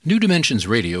New Dimensions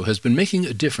Radio has been making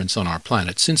a difference on our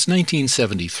planet since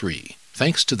 1973,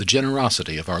 thanks to the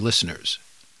generosity of our listeners.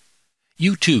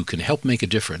 You too can help make a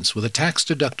difference with a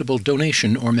tax-deductible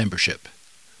donation or membership.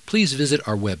 Please visit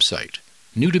our website,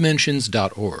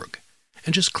 newdimensions.org,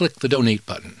 and just click the Donate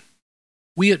button.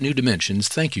 We at New Dimensions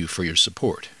thank you for your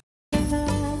support.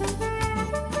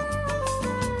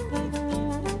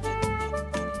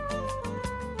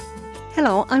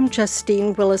 Hello, I'm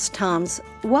Justine Willis-Toms.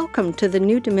 Welcome to the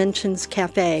New Dimensions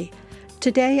Cafe.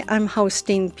 Today I'm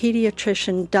hosting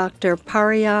pediatrician Dr.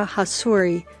 Paria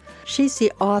Hassouri. She's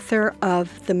the author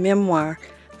of the memoir,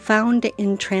 Found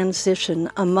in Transition,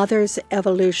 A Mother's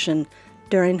Evolution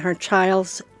During Her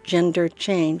Child's Gender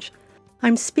Change.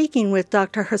 I'm speaking with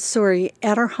Dr. Hassouri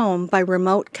at her home by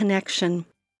remote connection.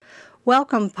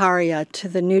 Welcome, Paria, to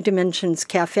the New Dimensions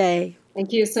Cafe.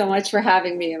 Thank you so much for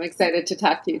having me. I'm excited to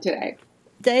talk to you today.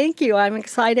 Thank you. I'm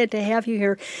excited to have you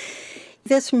here.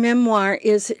 This memoir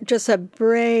is just a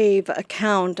brave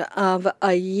account of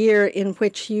a year in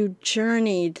which you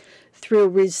journeyed through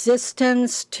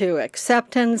resistance to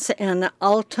acceptance and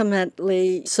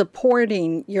ultimately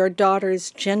supporting your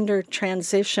daughter's gender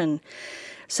transition.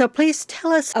 So please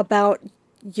tell us about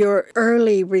your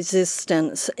early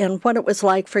resistance and what it was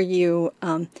like for you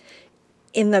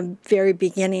in the very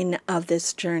beginning of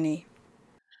this journey.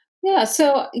 Yeah,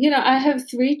 so, I have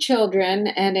 3 children,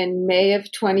 and in May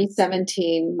of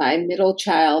 2017, my middle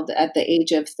child at the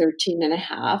age of 13 and a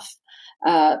half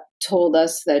told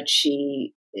us that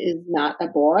she is not a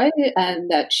boy and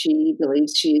that she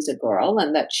believes she's a girl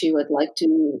and that she would like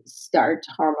to start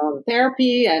hormone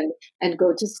therapy and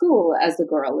go to school as a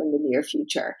girl in the near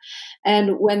future.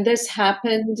 And when this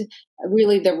happened,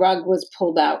 really the rug was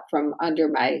pulled out from under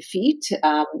my feet.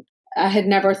 I had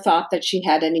never thought that she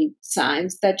had any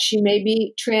signs that she may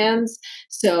be trans.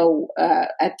 So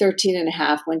at 13 and a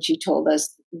half, when she told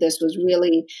us, this was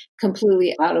really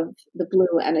completely out of the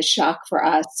blue and a shock for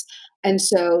us. And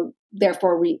so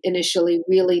therefore, we initially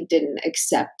really didn't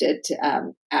accept it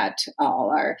at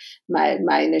all.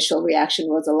 My initial reaction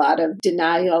was a lot of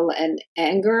denial and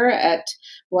anger at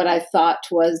what I thought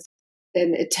was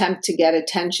an attempt to get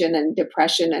attention and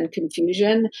depression and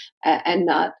confusion and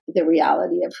not the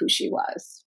reality of who she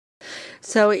was.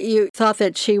 So you thought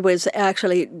that she was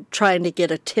actually trying to get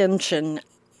attention.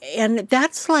 And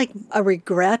that's like a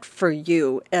regret for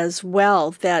you as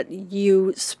well, that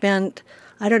you spent,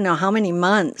 I don't know how many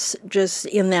months just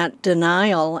in that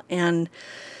denial and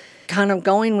kind of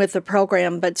going with the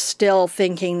program, but still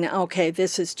thinking, okay,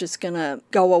 this is just going to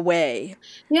go away.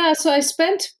 Yeah, so I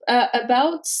spent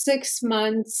about 6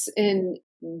 months in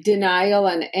denial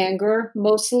and anger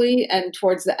mostly, and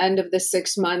towards the end of the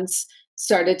 6 months,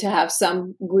 started to have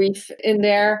some grief in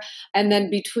there. And then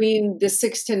between the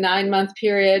 6 to 9 month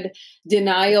period,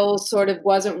 denial sort of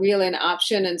wasn't really an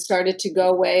option and started to go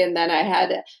away. And then I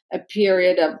had a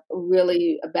period of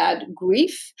really bad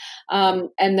grief. And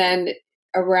then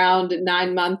around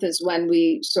 9 months is when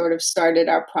we sort of started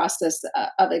our process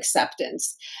of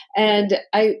acceptance. And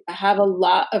I have a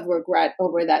lot of regret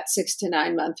over that 6 to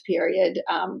 9 month period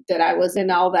that I was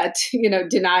in all that,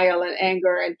 denial and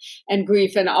anger and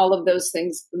grief and all of those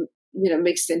things,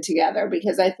 mixed in together.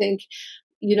 Because I think,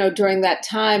 during that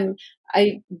time,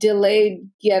 I delayed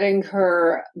getting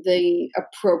her the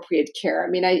appropriate care. I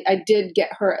mean, I did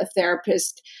get her a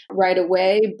therapist right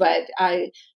away, but I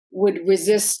would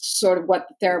resist sort of what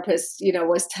the therapist,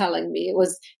 was telling me.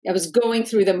 I was going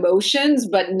through the motions,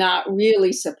 but not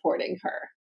really supporting her.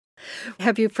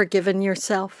 Have you forgiven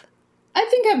yourself? I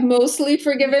think I've mostly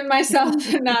forgiven myself,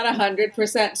 not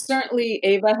 100%. Certainly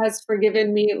Ava has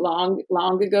forgiven me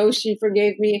long ago. She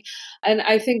forgave me. And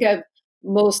I think I've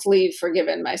mostly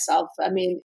forgiven myself. I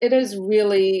mean, it is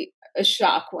really a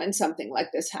shock when something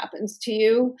like this happens to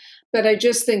you. But I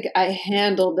just think I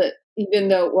handled it, even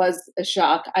though it was a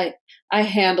shock, I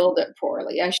handled it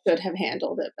poorly. I should have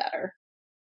handled it better.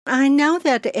 I know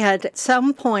that at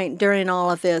some point during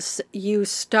all of this, you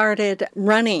started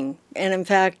running. And in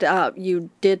fact, you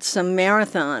did some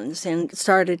marathons and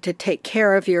started to take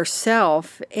care of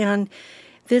yourself. And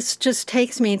this just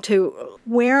takes me to,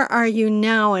 where are you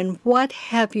now and what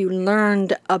have you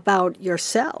learned about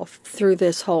yourself through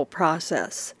this whole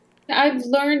process? I've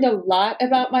learned a lot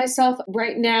about myself.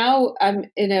 Right now, I'm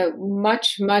in a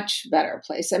much, much better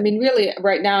place. I mean, really,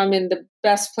 right now, I'm in the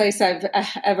best place I've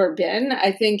ever been.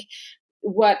 I think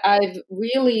what I've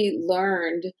really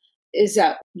learned is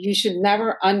that you should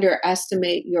never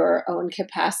underestimate your own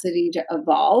capacity to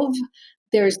evolve,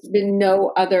 there's been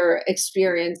no other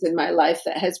experience in my life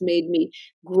that has made me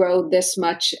grow this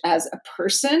much as a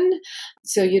person.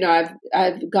 So,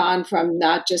 I've gone from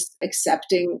not just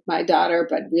accepting my daughter,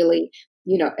 but really,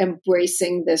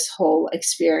 embracing this whole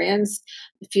experience,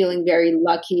 feeling very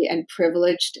lucky and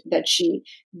privileged that she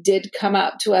did come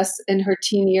out to us in her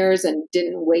teen years and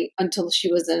didn't wait until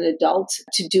she was an adult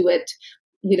to do it,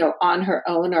 on her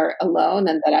own or alone,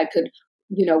 and that I could,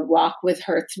 walk with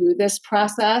her through this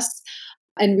process,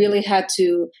 and really had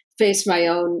to face my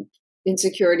own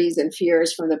insecurities and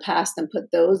fears from the past and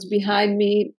put those behind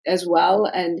me as well,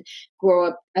 and grow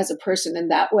up as a person in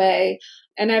that way.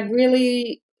 And I've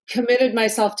really committed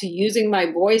myself to using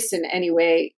my voice in any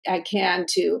way I can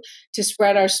to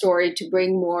spread our story, to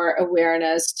bring more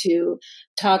awareness, to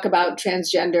talk about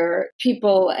transgender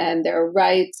people and their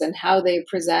rights and how they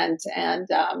present. And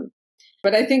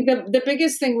but I think the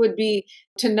biggest thing would be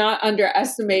to not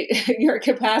underestimate your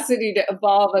capacity to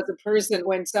evolve as a person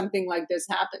when something like this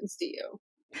happens to you.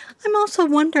 I'm also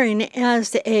wondering,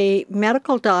 as a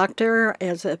medical doctor,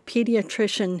 as a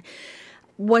pediatrician,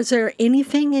 was there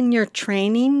anything in your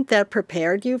training that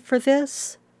prepared you for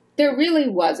this? There really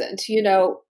wasn't.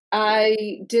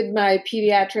 I did my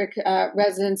pediatric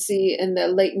residency in the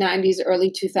late 90s, early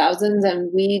 2000s,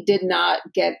 and we did not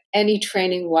get any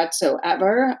training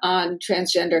whatsoever on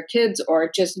transgender kids or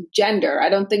just gender. I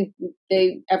don't think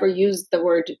they ever used the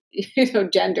word,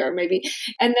 gender, maybe.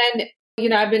 And then,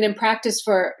 I've been in practice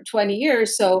for 20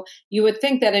 years, so you would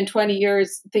think that in 20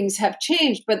 years things have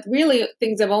changed, but really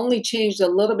things have only changed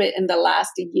a little bit in the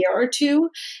last year or two.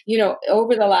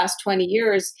 Over the last 20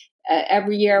 years,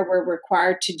 every year we're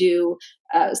required to do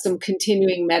some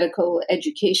continuing medical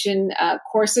education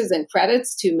courses and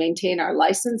credits to maintain our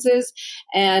licenses.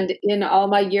 And in all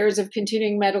my years of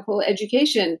continuing medical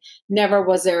education, never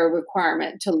was there a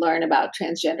requirement to learn about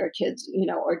transgender kids,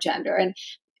 or gender. And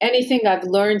anything I've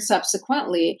learned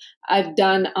subsequently, I've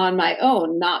done on my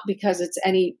own, not because it's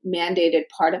any mandated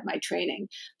part of my training.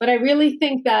 But I really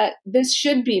think that this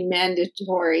should be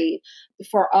mandatory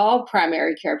for all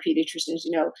primary care pediatricians,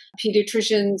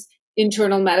 pediatricians,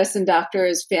 internal medicine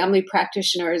doctors, family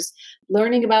practitioners.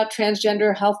 Learning about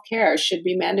transgender health care should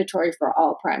be mandatory for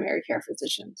all primary care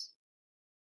physicians.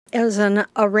 As an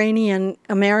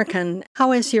Iranian-American,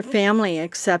 how has your family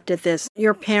accepted this?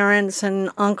 Your parents and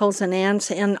uncles and aunts,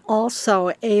 and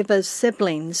also Ava's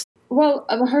siblings? Well,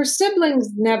 her siblings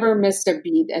never missed a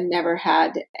beat and never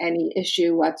had any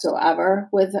issue whatsoever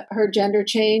with her gender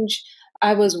change.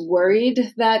 I was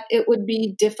worried that it would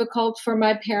be difficult for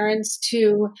my parents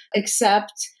to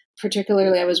accept.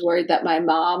 Particularly, I was worried that my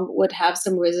mom would have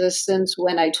some resistance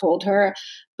when I told her,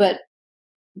 but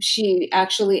she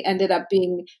actually ended up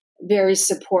being very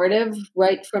supportive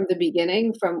right from the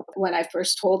beginning, from when I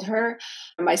first told her.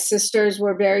 My sisters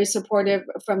were very supportive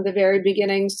from the very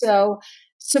beginning. So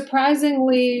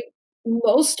surprisingly,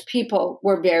 most people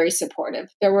were very supportive.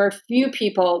 There were a few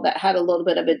people that had a little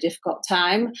bit of a difficult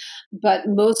time, but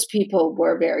most people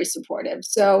were very supportive.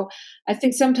 So I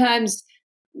think sometimes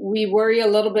we worry a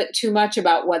little bit too much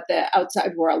about what the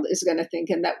outside world is going to think,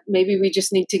 and that maybe we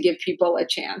just need to give people a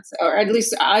chance, or at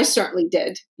least I certainly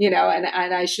did, and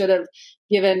I should have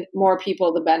given more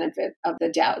people the benefit of the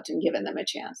doubt and given them a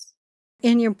chance.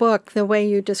 In your book, the way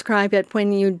you describe it,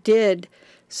 when you did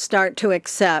start to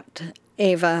accept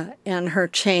Ava and her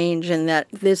change, and that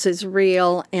this is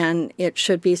real and it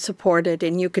should be supported,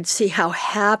 and you could see how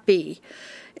happy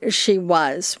she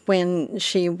was when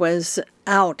she was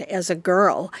out as a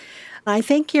girl. I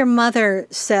think your mother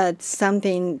said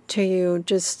something to you,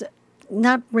 just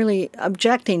not really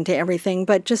objecting to everything,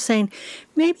 but just saying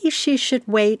maybe she should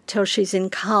wait till she's in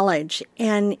college.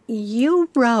 And you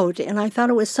wrote, and I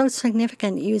thought it was so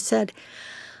significant, you said,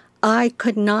 I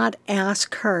could not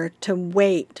ask her to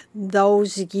wait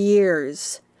those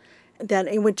years, that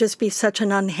it would just be such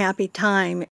an unhappy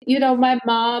time. My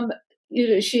mom,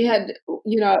 she had,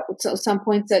 at some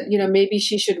point said, maybe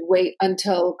she should wait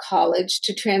until college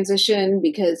to transition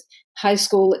because high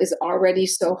school is already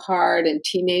so hard and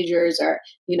teenagers are,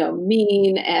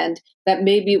 mean, and that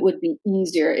maybe it would be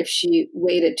easier if she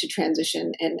waited to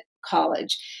transition in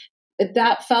college.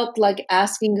 That felt like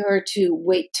asking her to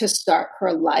wait to start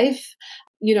her life.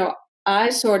 I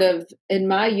sort of, in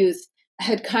my youth,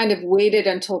 had kind of waited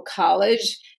until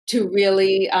college to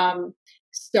really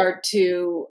start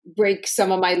to break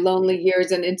some of my lonely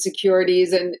years and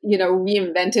insecurities and,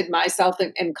 reinvented myself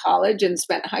in college and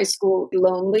spent high school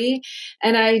lonely.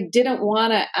 And I didn't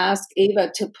want to ask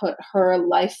Ava to put her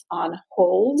life on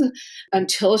hold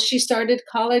until she started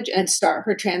college and start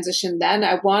her transition then.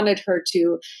 I wanted her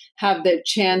to have the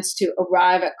chance to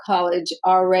arrive at college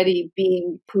already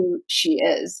being who she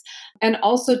is. And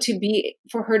also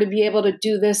for her to be able to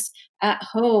do this at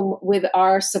home with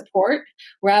our support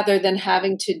rather than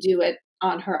having to do it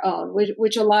on her own,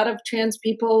 which a lot of trans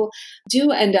people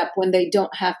do end up when they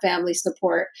don't have family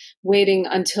support, waiting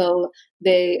until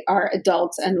they are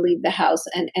adults and leave the house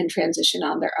and transition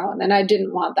on their own. And I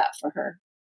didn't want that for her.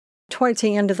 Towards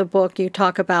the end of the book, you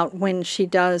talk about when she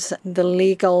does the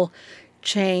legal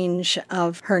change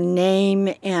of her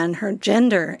name and her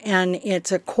gender, and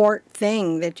it's a court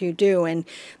thing that you do, and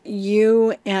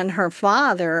you and her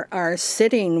father are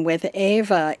sitting with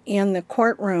Ava in the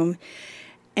courtroom,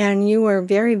 and you were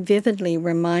very vividly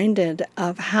reminded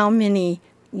of how many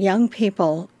young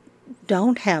people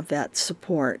don't have that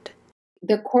support.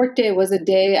 The court day was a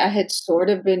day I had sort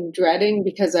of been dreading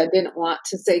because I didn't want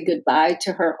to say goodbye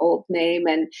to her old name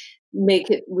and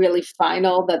make it really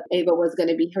final that Ava was going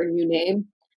to be her new name.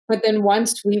 But then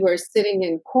once we were sitting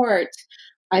in court,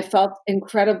 I felt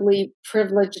incredibly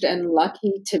privileged and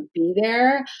lucky to be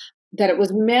there, that it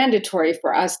was mandatory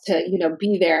for us to,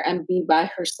 be there and be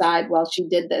by her side while she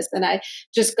did this. And I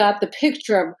just got the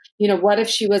picture of, what if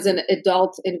she was an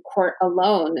adult in court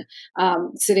alone,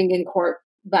 sitting in court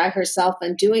by herself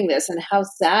and doing this, and how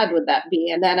sad would that be?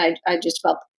 And then I just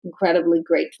felt incredibly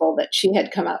grateful that she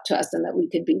had come out to us and that we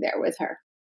could be there with her.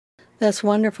 That's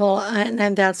wonderful.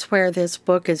 And that's where this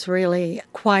book is really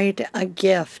quite a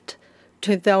gift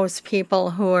to those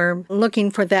people who are looking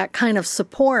for that kind of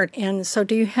support. And so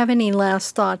do you have any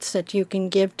last thoughts that you can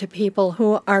give to people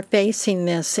who are facing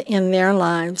this in their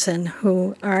lives and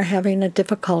who are having a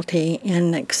difficulty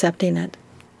in accepting it?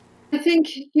 I think,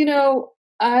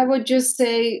 I would just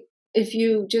say, if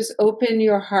you just open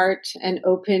your heart and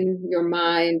open your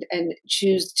mind and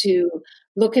choose to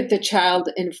look at the child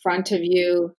in front of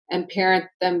you and parent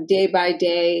them day by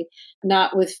day,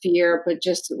 not with fear, but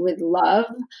just with love,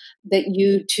 that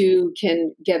you too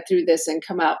can get through this and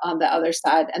come out on the other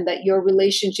side, and that your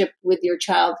relationship with your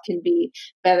child can be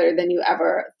better than you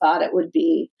ever thought it would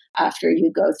be after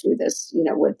you go through this,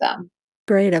 with them.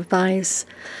 Great advice.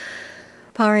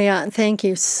 Paria, thank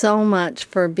you so much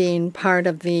for being part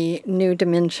of the New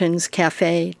Dimensions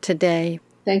Cafe today.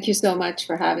 Thank you so much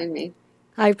for having me.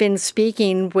 I've been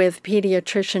speaking with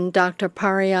pediatrician Dr.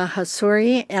 Paria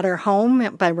Hassouri at her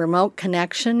home by remote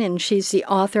connection, and she's the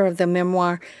author of the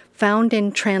memoir Found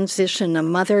in Transition, A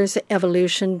Mother's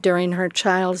Evolution During Her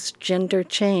Child's Gender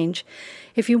Change.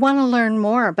 If you want to learn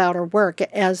more about her work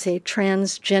as a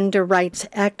transgender rights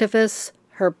activist,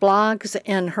 her blogs,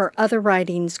 and her other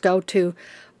writings, go to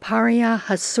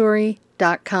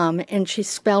pariahassouri.com, and she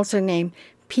spells her name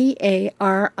Paria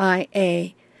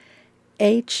Hassouri.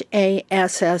 That's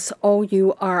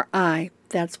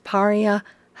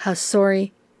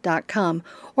pariahassouri.com.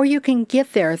 Or you can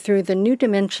get there through the New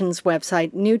Dimensions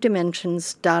website,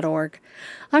 newdimensions.org.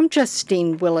 I'm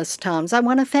Justine Willis-Toms. I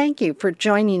want to thank you for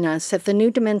joining us at the New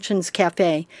Dimensions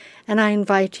Cafe, and I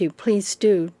invite you, please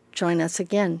do join us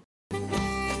again.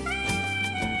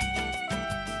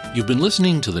 You've been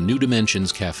listening to the New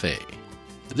Dimensions Cafe.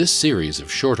 This series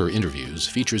of shorter interviews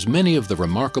features many of the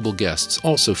remarkable guests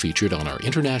also featured on our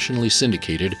internationally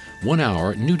syndicated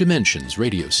one-hour New Dimensions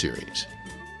radio series.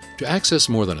 To access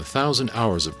more than 1,000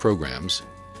 hours of programs,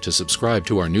 to subscribe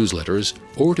to our newsletters,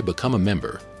 or to become a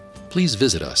member, please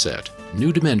visit us at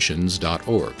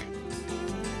newdimensions.org.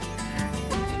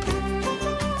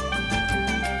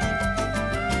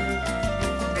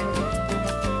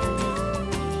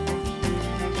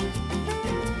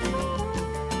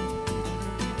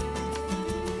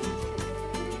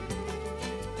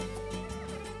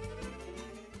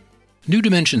 New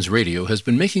Dimensions Radio has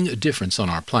been making a difference on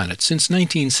our planet since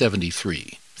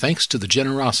 1973, thanks to the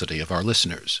generosity of our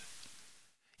listeners.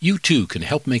 You too can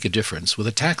help make a difference with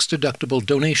a tax-deductible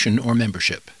donation or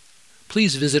membership.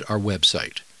 Please visit our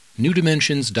website,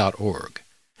 newdimensions.org,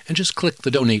 and just click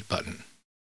the Donate button.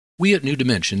 We at New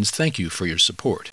Dimensions thank you for your support.